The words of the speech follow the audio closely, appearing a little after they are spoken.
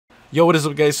Yo, what is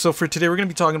up, guys? So for today we're going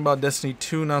to be talking about Destiny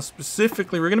 2. Now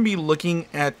specifically we're going to be looking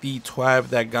at the twab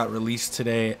that got released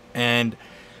today, and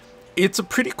it's a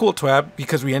pretty cool twab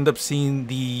because we end up seeing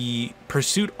the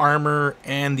pursuit armor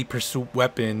and the pursuit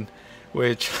weapon,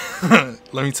 which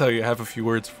let me tell you, I have a few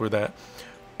words for that.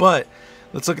 But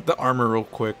let's look at the armor real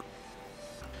quick.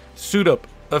 Suit up.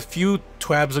 A few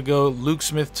twabs ago, Luke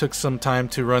Smith took some time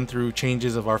to run through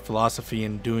changes of our philosophy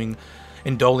in doling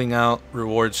out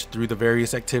rewards through the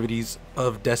various activities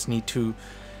of Destiny 2.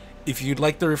 If you'd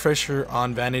like the refresher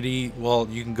on Vanity, well,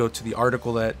 you can go to the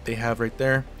article that they have right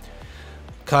there.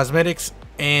 Cosmetics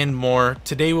and more.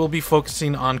 Today we'll be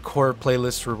focusing on core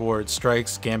playlist rewards,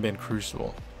 strikes, gambit, and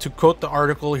crucible. To quote the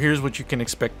article, here's what you can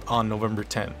expect on November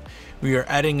 10th. We are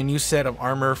adding a new set of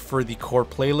armor for the core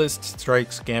playlist,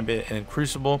 strikes, gambit, and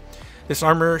crucible. This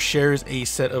armor shares a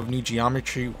set of new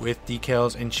geometry with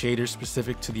decals and shaders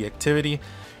specific to the activity.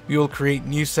 We will create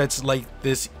new sets like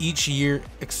this each year,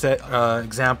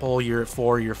 example year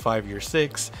 4, year 5, year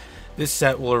 6. This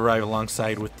set will arrive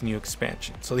alongside with the new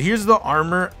expansion. So here's the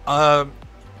armor.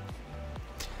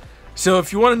 So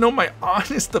if you want to know my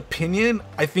honest opinion,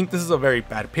 I think this is a very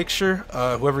bad picture.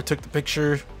 Whoever took the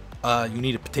picture, you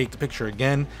need to take the picture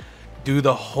again. Do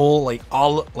the whole,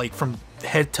 all from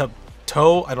head to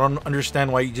toe. I don't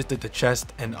understand why you just did the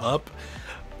chest and up.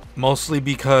 Mostly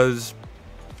because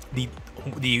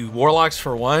the warlocks,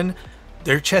 for one,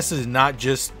 their chest is not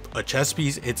just a chest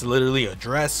piece, it's literally a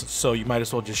dress, so you might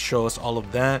as well just show us all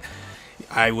of that.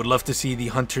 I would love to see the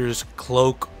hunter's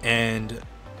cloak, and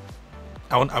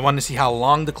I want to see how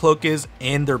long the cloak is,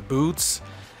 and their boots.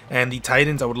 And the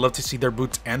Titans, I would love to see their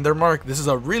boots and their mark. This is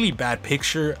a really bad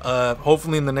picture.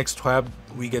 Hopefully in the next twab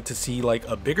we get to see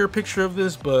a bigger picture of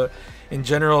this, but in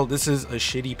general this is a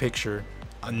shitty picture.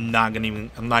 I'm not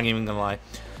even gonna lie.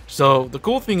 So the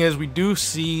cool thing is we do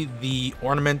see the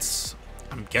ornaments.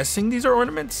 I'm guessing these are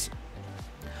ornaments.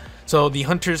 So the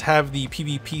hunters have the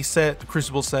PvP set, the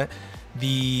crucible set.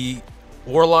 The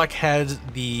warlock has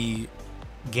the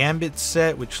gambit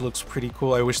set, which looks pretty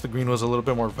cool. I wish the green was a little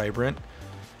bit more vibrant.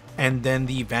 And then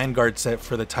the vanguard set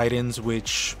for the Titans,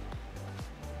 which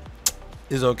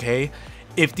is okay.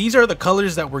 If these are the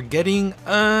colors that we're getting,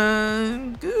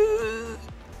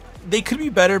 they could be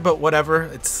better, but whatever.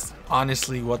 It's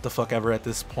honestly what the fuck ever at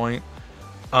this point.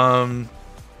 My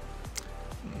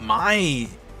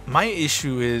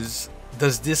issue is,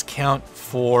 does this count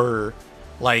for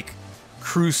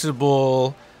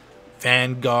crucible,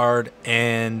 vanguard,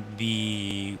 and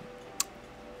the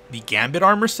gambit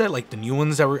armor set, the new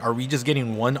ones that are we just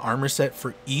getting one armor set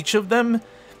for each of them?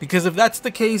 Because if that's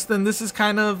the case, then this is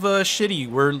kind of shitty.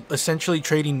 We're essentially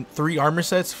trading 3 armor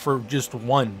sets for just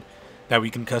one that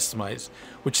we can customize,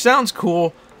 which sounds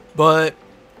cool, but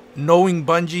knowing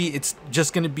Bungie, it's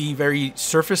just going to be very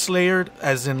surface layered,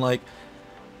 as in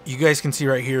you guys can see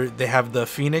right here, they have the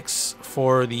Phoenix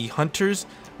for the hunters.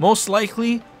 Most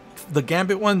likely the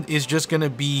gambit one is just going to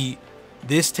be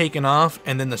this taken off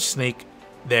and then the snake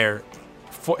there.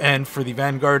 And for the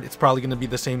vanguard, it's probably going to be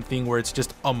the same thing, where it's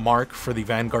just a mark for the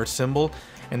vanguard symbol,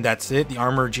 and that's it. The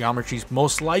armor geometry is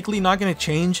most likely not going to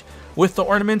change with the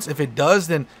ornaments. If it does,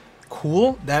 then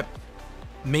cool, that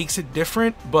makes it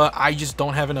different, but I just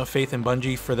don't have enough faith in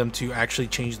Bungie for them to actually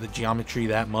change the geometry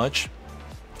that much.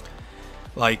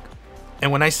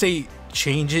 And when I say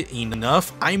change it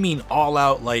enough, I mean all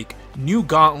out, new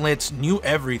gauntlets, new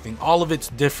everything, all of it's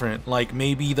different.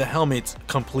 Maybe the helmet's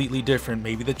completely different,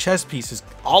 maybe the chest pieces,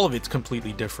 all of it's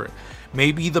completely different.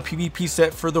 Maybe the PvP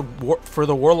set for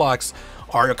the warlocks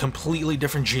are a completely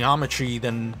different geometry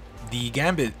than the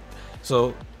gambit.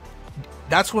 So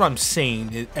that's what I'm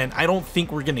saying, and I don't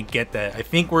think we're gonna get that. I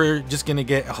think we're just gonna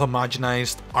get a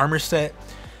homogenized armor set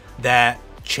that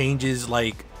changes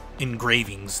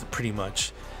engravings pretty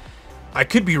much. I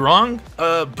could be wrong,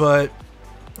 but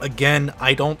again,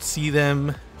 I don't see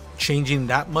them changing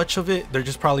that much of it. They're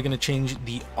just probably going to change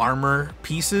the armor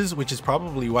pieces, which is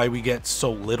probably why we get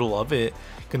so little of it,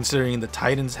 considering the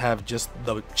Titans have just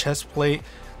the chest plate,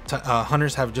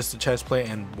 hunters have just the chest plate,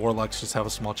 and warlocks just have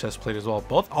a small chest plate as well.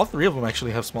 All 3 of them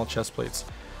actually have small chest plates.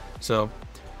 So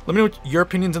let me know your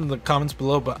opinions in the comments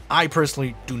below, but I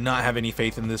personally do not have any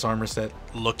faith in this armor set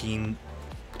looking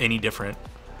any different.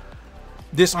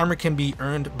 This armor can be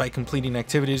earned by completing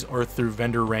activities or through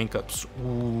vendor rank ups.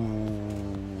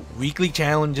 Ooh. Weekly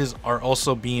challenges are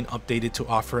also being updated to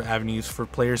offer avenues for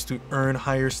players to earn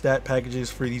higher stat packages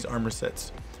for these armor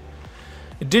sets.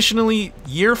 Additionally,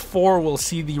 year 4 will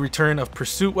see the return of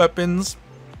pursuit weapons.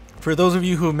 For those of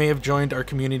you who may have joined our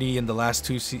community in the last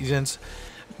 2 seasons,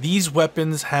 these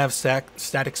weapons have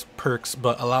static perks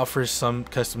but allow for some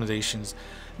customizations.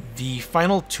 The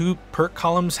final 2 perk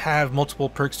columns have multiple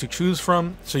perks to choose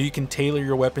from, so you can tailor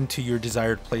your weapon to your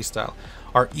desired playstyle.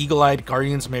 Our eagle-eyed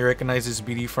guardians may recognize this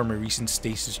beauty from a recent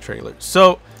Stasis trailer.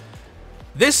 So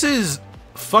this is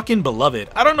fucking beloved.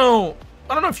 I don't know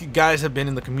if you guys have been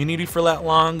in the community for that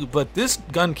long, but this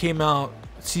gun came out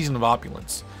Season of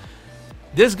Opulence.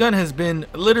 This gun has been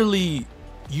literally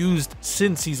used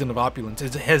since Season of Opulence.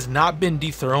 It has not been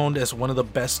dethroned as one of the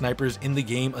best snipers in the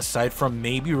game aside from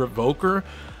maybe Revoker,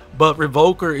 but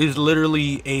Revoker is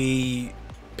literally a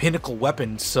pinnacle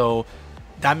weapon, so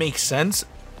that makes sense.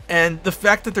 And the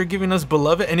fact that they're giving us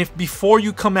beloved, and if before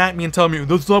you come at me and tell me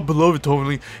that's not beloved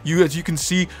totally, as you can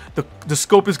see, the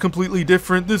scope is completely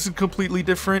different, this is completely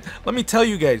different, let me tell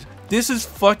you guys, this is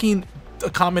fucking a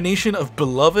combination of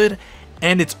beloved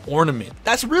and its ornament.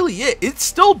 That's really it. It's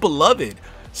still beloved.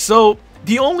 So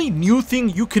the only new thing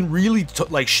you can really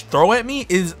like throw at me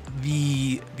is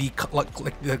the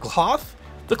cloth.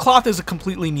 The cloth is a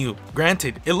completely new.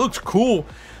 Granted, it looks cool,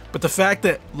 but the fact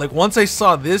that like once I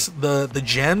saw this, the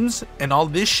gems and all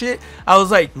this shit, I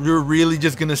was like, you're really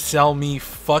just gonna sell me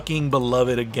fucking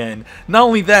beloved again. Not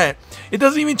only that, it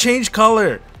doesn't even change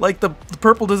color. Like the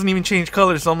purple doesn't even change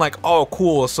color. So I'm like, oh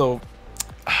cool. So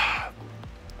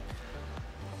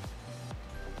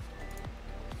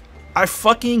I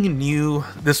fucking knew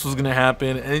this was gonna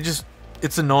happen, and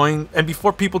it's annoying. And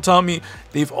before people tell me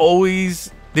they've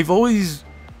always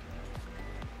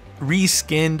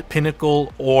reskinned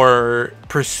Pinnacle or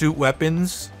Pursuit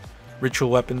weapons, ritual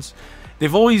weapons,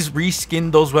 they've always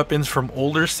reskinned those weapons from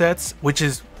older sets, which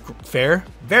is fair,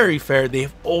 very fair.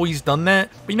 They've always done that.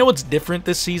 But you know what's different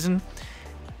this season?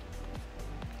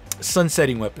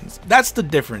 Sunsetting weapons. That's the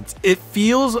difference. It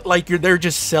feels like they're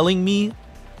just selling me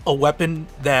a weapon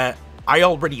that I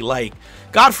already like.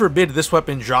 God forbid this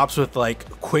weapon drops with like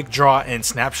quick draw and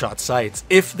snapshot sights.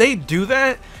 If they do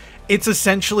that, it's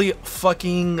essentially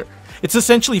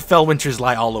Fellwinter's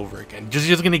Lie all over again.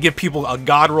 Just gonna give people a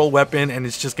god roll weapon, and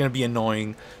it's just gonna be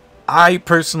annoying. I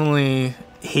personally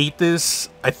hate this.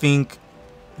 I think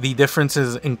the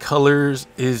differences in colors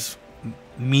is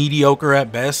mediocre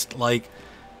at best. Like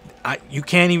you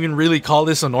can't even really call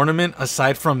this an ornament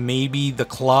aside from maybe the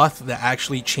cloth that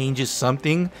actually changes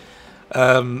something.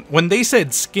 When they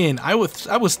said skin, I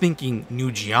was thinking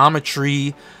new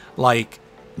geometry, like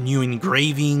new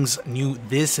engravings, new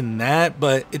this and that,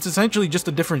 but it's essentially just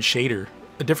a different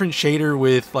shader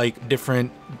with like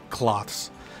different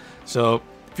cloths. So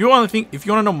if you want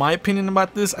to know my opinion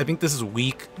about this, I think this is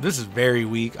weak. This is very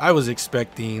weak. I was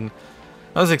expecting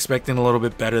a little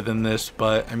bit better than this,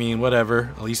 but I mean,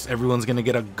 whatever. At least everyone's gonna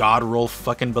get a god roll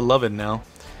fucking beloved now.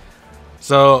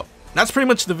 So that's pretty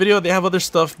much the video. They have other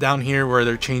stuff down here where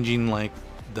they're changing like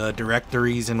the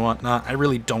directories and whatnot. I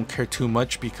really don't care too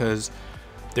much because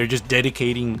they're just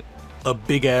dedicating a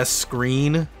big ass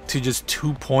screen to just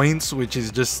 2 points, which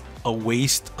is just a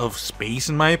waste of space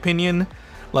in my opinion.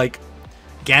 Like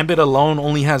Gambit alone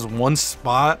only has 1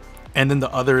 spot, and then the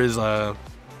other is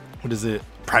what is it,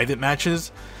 private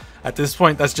matches. At this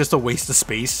point, that's just a waste of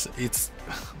space. It's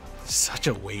such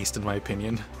a waste in my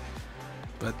opinion.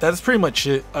 But that's pretty much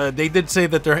it. They did say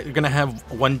that they're gonna have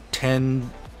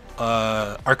 110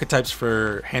 archetypes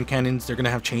for hand cannons. They're gonna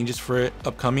have changes for it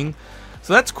upcoming,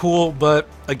 so that's cool. But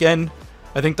again,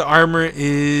 I think the armor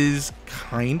is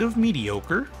kind of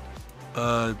mediocre.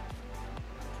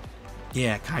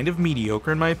 Yeah, kind of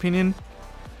mediocre in my opinion,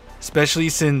 especially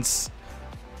since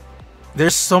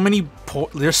there's so many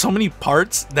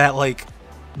parts that like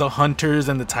the hunters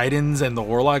and the titans and the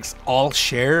warlocks all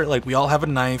share. Like we all have a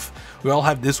knife, we all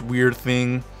have this weird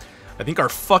thing. I think our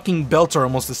fucking belts are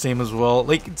almost the same as well.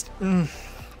 Like it's I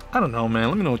don't know, man.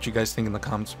 Let me know what you guys think in the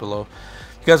comments below.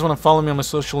 If you guys want to follow me on my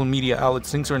social media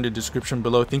outlets, links are in the description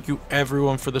below. Thank you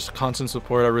everyone for this constant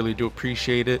support. I really do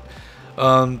appreciate it.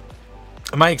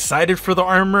 Am I excited for the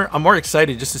armor? I'm more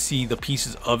excited just to see the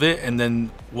pieces of it and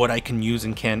then what I can use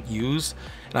and can't use.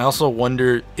 And I also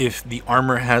wonder if the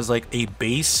armor has like a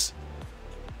base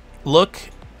look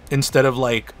instead of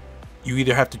like you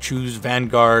either have to choose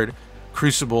Vanguard,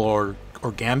 Crucible, or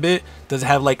Gambit. Does it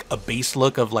have like a base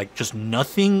look of like just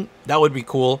nothing? That would be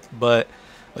cool. But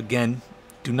again,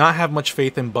 do not have much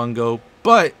faith in Bungo.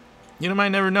 But you might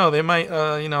never know. They might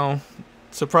you know,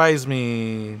 surprise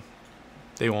me.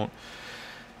 They won't.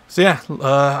 So yeah,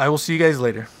 I will see you guys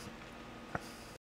later.